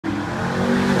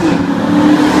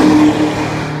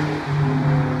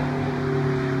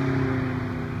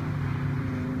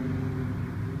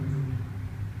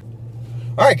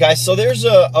right, guys, so there's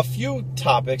a few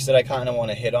topics that I kind of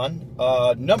want to hit on.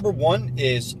 Number one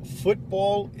is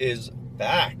football is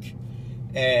back,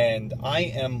 and I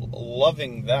am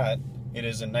loving that. It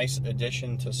is a nice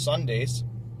addition to Sundays.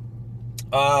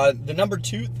 The number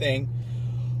two thing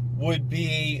would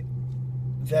be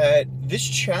that this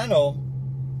channel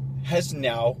has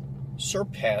now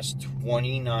surpassed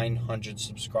 2,900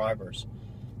 subscribers.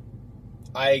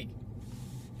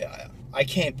 I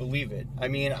can't believe it. I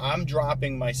mean, I'm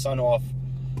dropping my son off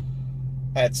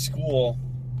at school,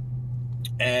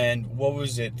 and what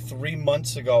was it, 3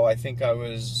 months ago, I think I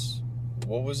was,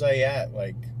 what was I at,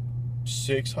 like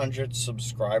 600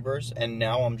 subscribers, and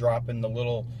now I'm dropping the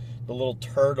little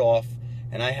turd off,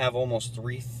 and I have almost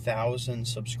 3,000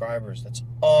 subscribers. That's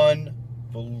unbelievable.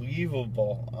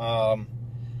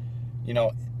 You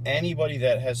know, anybody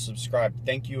that has subscribed,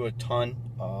 thank you a ton.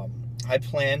 I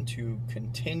plan to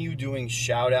continue doing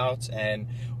shout outs and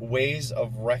ways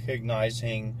of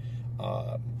recognizing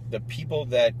the people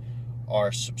that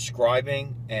are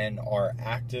subscribing and are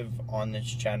active on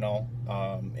this channel.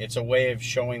 It's a way of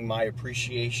showing my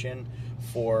appreciation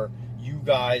for you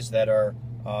guys that are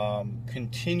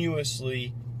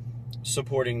continuously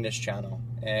supporting this channel,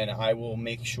 and I will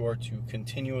make sure to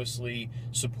continuously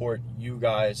support you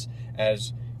guys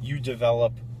as you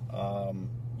develop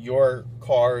your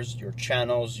cars, your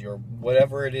channels, your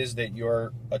whatever it is that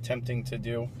you're attempting to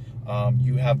do.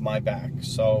 You have my back.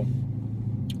 So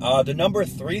the number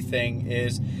three thing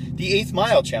is the 8th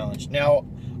Mile Challenge. Now,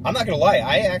 I'm not gonna lie,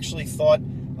 I actually thought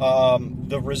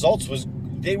the results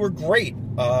they were great.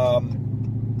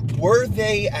 Were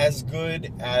they as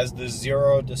good as the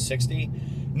 0 to 60?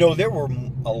 No, there were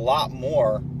a lot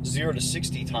more 0 to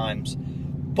 60 times,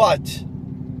 but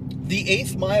the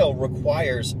 8th mile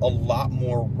requires a lot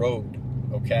more road,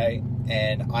 okay?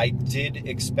 And I did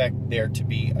expect there to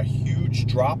be a huge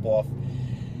drop-off,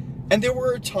 and there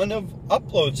were a ton of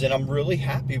uploads, and I'm really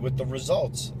happy with the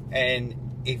results. And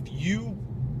if you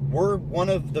were one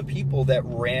of the people that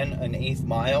ran an 8th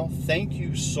mile, thank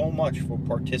you so much for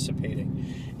participating.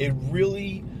 It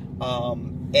really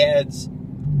adds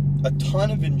a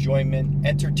ton of enjoyment,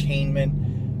 entertainment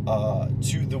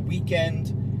to the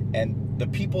weekend, and the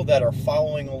people that are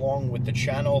following along with the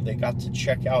channel, they got to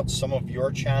check out some of your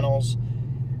channels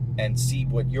and see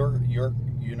what you're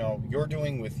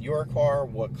doing with your car,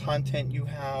 what content you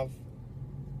have,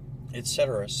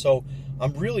 etc. So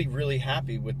I'm really, really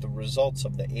happy with the results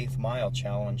of the 8th Mile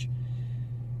Challenge.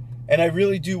 And I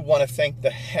really do want to thank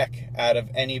the heck out of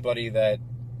anybody that,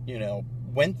 you know,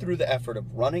 went through the effort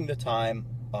of running the time,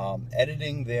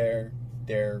 editing their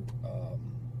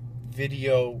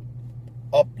video,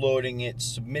 uploading it,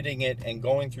 submitting it, and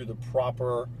going through the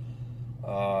proper,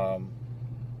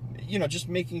 you know, just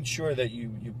making sure that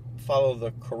you follow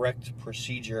the correct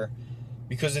procedure,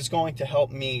 because it's going to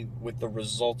help me with the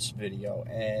results video.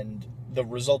 And the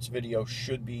results video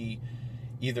should be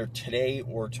either today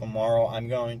or tomorrow. I'm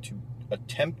going to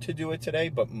attempt to do it today,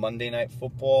 but Monday Night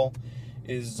Football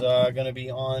is going to be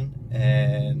on,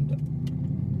 and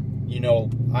you know,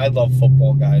 I love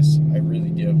football, guys. I really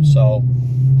do. So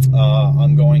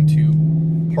I'm going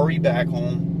to hurry back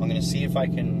home. I'm going to see if I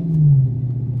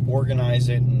can organize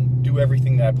it and do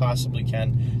everything that I possibly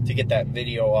can to get that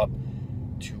video up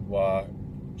to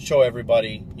show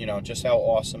everybody, you know, just how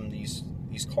awesome these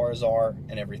cars are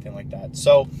and everything like that.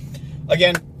 So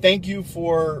again, thank you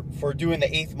for doing the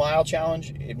 8th Mile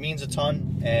Challenge. It means a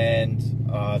ton, and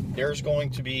there's going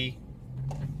to be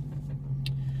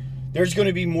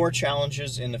more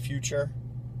challenges in the future.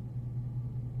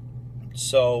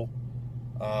 So,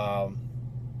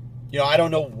 you know, I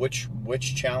don't know which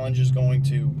challenge is going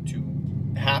to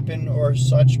happen or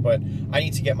such, but I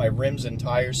need to get my rims and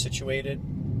tires situated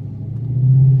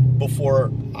before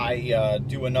I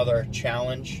do another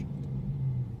challenge.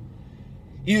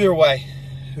 Either way,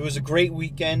 it was a great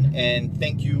weekend, and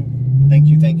thank you.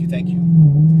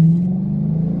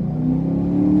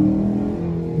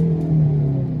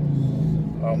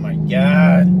 Oh my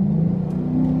God.